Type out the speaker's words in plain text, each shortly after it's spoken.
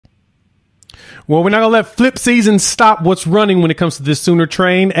Well, we're not going to let flip season stop what's running when it comes to this Sooner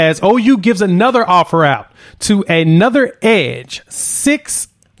train, as OU gives another offer out to another edge,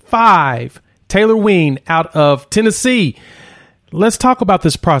 6'5", Taylor Wein out of Tennessee. Let's talk about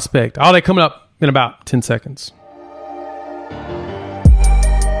this prospect. All that coming up in about 10 seconds.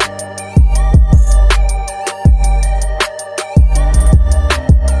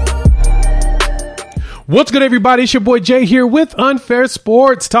 What's good, everybody? It's your boy Jay here with Unfair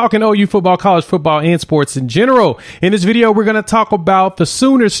Sports, talking OU football, college football, and sports in general. In this video, we're going to talk about the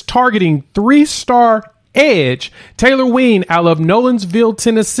Sooners targeting 3-star edge Taylor Wein out of Nolensville,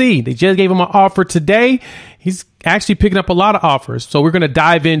 Tennessee. They just gave him an offer today. He's actually picking up a lot of offers. So we're going to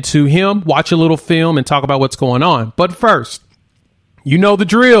dive into him, watch a little film, and talk about what's going on. But first, you know the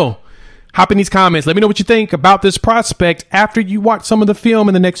drill. Hop in these comments. Let me know what you think about this prospect after you watch some of the film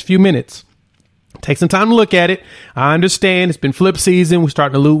in the next few minutes. Take some time to look at it. I understand it's been flip season. We're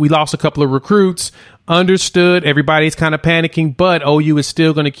starting to lose. We lost a couple of recruits. Understood. Everybody's kind of panicking, but OU is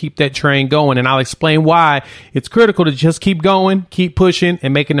still going to keep that train going. And I'll explain why it's critical to just keep going, keep pushing,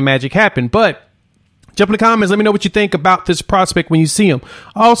 and making the magic happen. But jump in the comments. Let me know what you think about this prospect when you see him.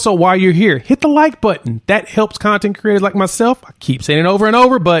 Also, while you're here, hit the like button. That helps content creators like myself. I keep saying it over and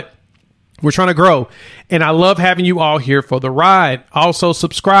over, but we're trying to grow. And I love having you all here for the ride. Also,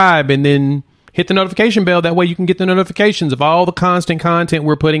 subscribe and then hit the notification bell. That way you can get the notifications of all the constant content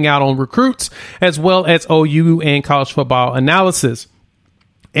we're putting out on recruits, as well as OU and college football analysis.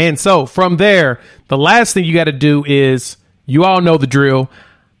 And so from there, the last thing you got to do is, you all know the drill.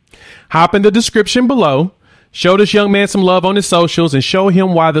 Hop in the description below, show this young man some love on his socials, and show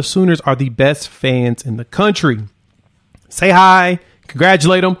him why the Sooners are the best fans in the country. Say hi,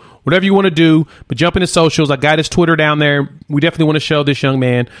 congratulate him, whatever you want to do, but jump into socials. I got his Twitter down there. We definitely want to show this young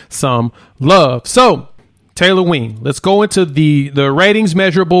man some love. So, Taylor Wein, let's go into the ratings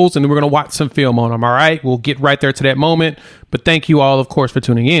measurables, and then we're going to watch some film on him, all right? We'll get right there to that moment, but thank you all, of course, for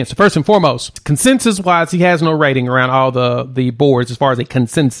tuning in. So, first and foremost, consensus-wise, he has no rating around all the boards as far as a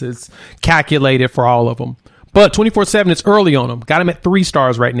consensus calculated for all of them. But 24/7, it's early on him. Got him at 3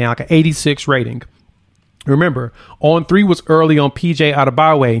 stars right now, like an 86 rating. Remember, on 3 was early on PJ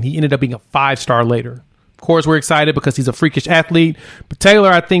Adebayo, and he ended up being a 5-star later. Of course, we're excited because he's a freakish athlete, but Taylor,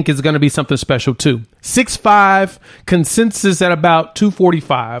 I think, is going to be something special too. 6'5", consensus at about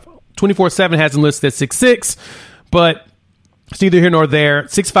 245. 24/7 has him listed at 6'6", but it's neither here nor there.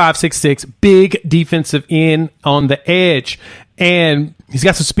 6'5", 6'6", big defensive end on the edge, and he's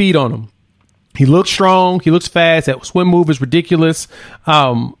got some speed on him. He looks strong. He looks fast. That swim move is ridiculous.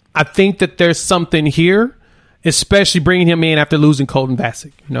 I think that there's something here, especially bringing him in after losing Colton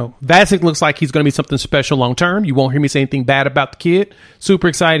Vasek. You know, Vasek looks like he's going to be something special long term. You won't hear me say anything bad about the kid. Super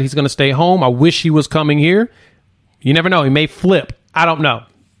excited he's going to stay home. I wish he was coming here. You never know. He may flip. I don't know.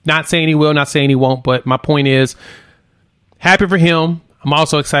 Not saying he will, not saying he won't, but my point is, happy for him. I'm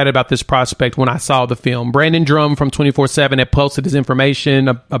also excited about this prospect when I saw the film. Brandon Drum from 24/7 had posted his information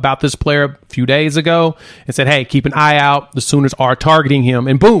about this player a few days ago and said, hey, keep an eye out. The Sooners are targeting him.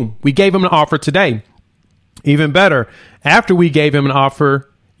 And boom, we gave him an offer today. Even better, after we gave him an offer,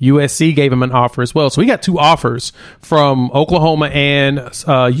 USC gave him an offer as well. So we got 2 offers from Oklahoma and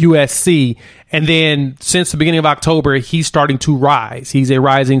USC. And then since the beginning of October, he's starting to rise. He's a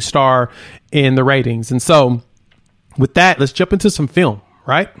rising star in the ratings. And so with that, let's jump into some film,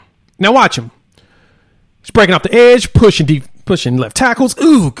 right? Now watch him. He's breaking off the edge, pushing deep, pushing left tackles.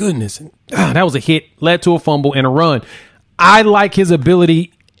 Ooh, goodness. That was a hit, led to a fumble and a run. I like his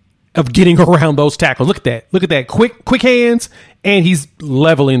ability of getting around those tackles. Look at that. Look at that. Quick hands, and he's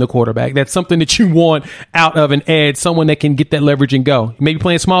leveling the quarterback. That's something that you want out of an edge, someone that can get that leverage and go. He may be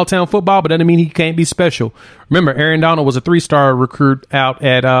playing small town football, but that doesn't mean he can't be special. Remember, Aaron Donald was a 3-star recruit out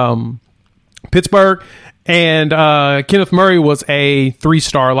at Pittsburgh. And Kenneth Murray was a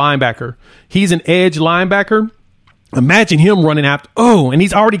 3-star linebacker. He's an edge linebacker. Imagine him running after. Oh, and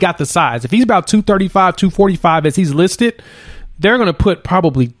he's already got the size. If he's about 235, 245 as he's listed, they're going to put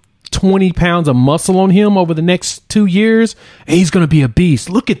probably 20 pounds of muscle on him over the next 2 years. And he's going to be a beast.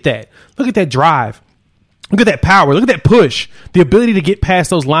 Look at that. Look at that drive. Look at that power. Look at that push. The ability to get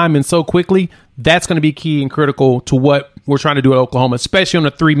past those linemen so quickly. That's going to be key and critical to what we're trying to do at Oklahoma, especially on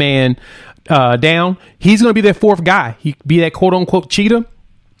a 3-man down. He's going to be their 4th guy. He be that quote unquote cheetah,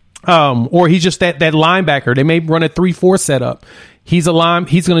 or he's just that linebacker. They may run a 3-4 setup. He's going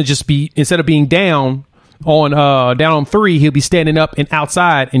to just be, instead of being down on 3, he'll be standing up and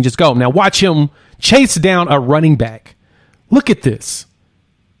outside and just go. Now watch him chase down a running back. Look at this.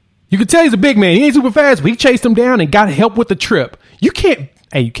 You can tell he's a big man. He ain't super fast, but he chased him down and got help with the trip. You can't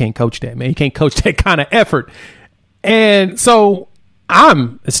coach that, man. You can't coach that kind of effort. And so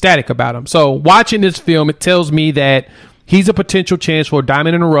I'm ecstatic about him. So watching this film, it tells me that he's a potential chance for a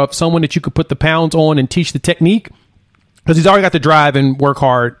diamond in the rough, someone that you could put the pounds on and teach the technique, because he's already got the drive and work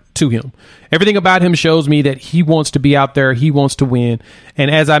hard to him. Everything about him shows me that he wants to be out there. He wants to win. And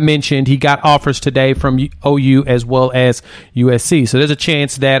as I mentioned, he got offers today from OU as well as USC. So there's a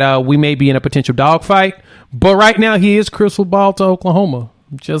chance that we may be in a potential dogfight. But right now, he is crystal ball to Oklahoma.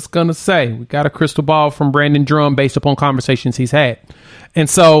 I'm just going to say, we got a crystal ball from Brandon Drum based upon conversations he's had. And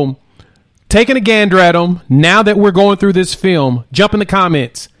so taking a gander at him, now that we're going through this film, jump in the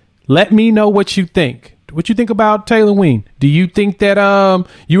comments. Let me know what you think. What you think about Taylor Wein? Do you think that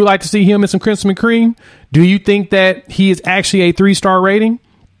you would like to see him in some Crimson and Cream? Do you think that he is actually a 3-star rating?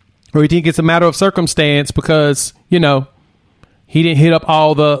 Or do you think it's a matter of circumstance because, you know, he didn't hit up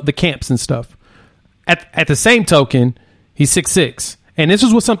all the camps and stuff? At the same token, he's 6'6". And this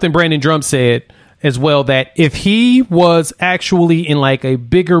is what something Brandon Drum said as well, that if he was actually in like a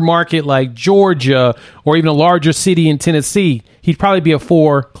bigger market like Georgia or even a larger city in Tennessee, he'd probably be a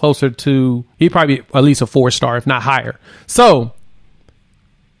 4 closer to, he'd probably be at least a 4-star, if not higher. So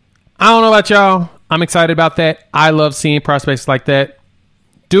I don't know about y'all. I'm excited about that. I love seeing prospects like that.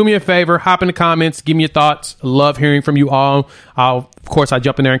 Do me a favor, hop in the comments, give me your thoughts. I love hearing from you all. Of course, I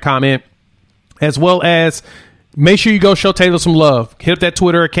jump in there and comment, as well as make sure you go show Taylor some love. Hit up that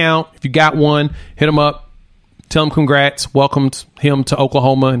Twitter account. If you got one, hit him up. Tell him congrats. Welcome him to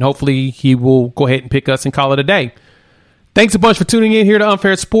Oklahoma, and hopefully he will go ahead and pick us and call it a day. Thanks a bunch for tuning in here to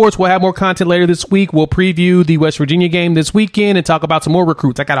Unfair Sports. We'll have more content later this week. We'll preview the West Virginia game this weekend and talk about some more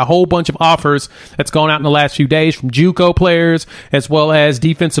recruits. I got a whole bunch of offers that's gone out in the last few days from JUCO players as well as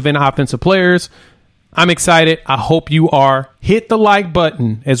defensive and offensive players. I'm excited. I hope you are. Hit the like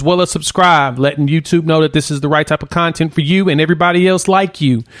button as well as subscribe, letting YouTube know that this is the right type of content for you and everybody else like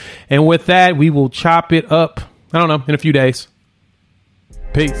you. And with that, we will chop it up, I don't know, in a few days.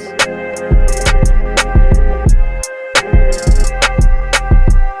 Peace.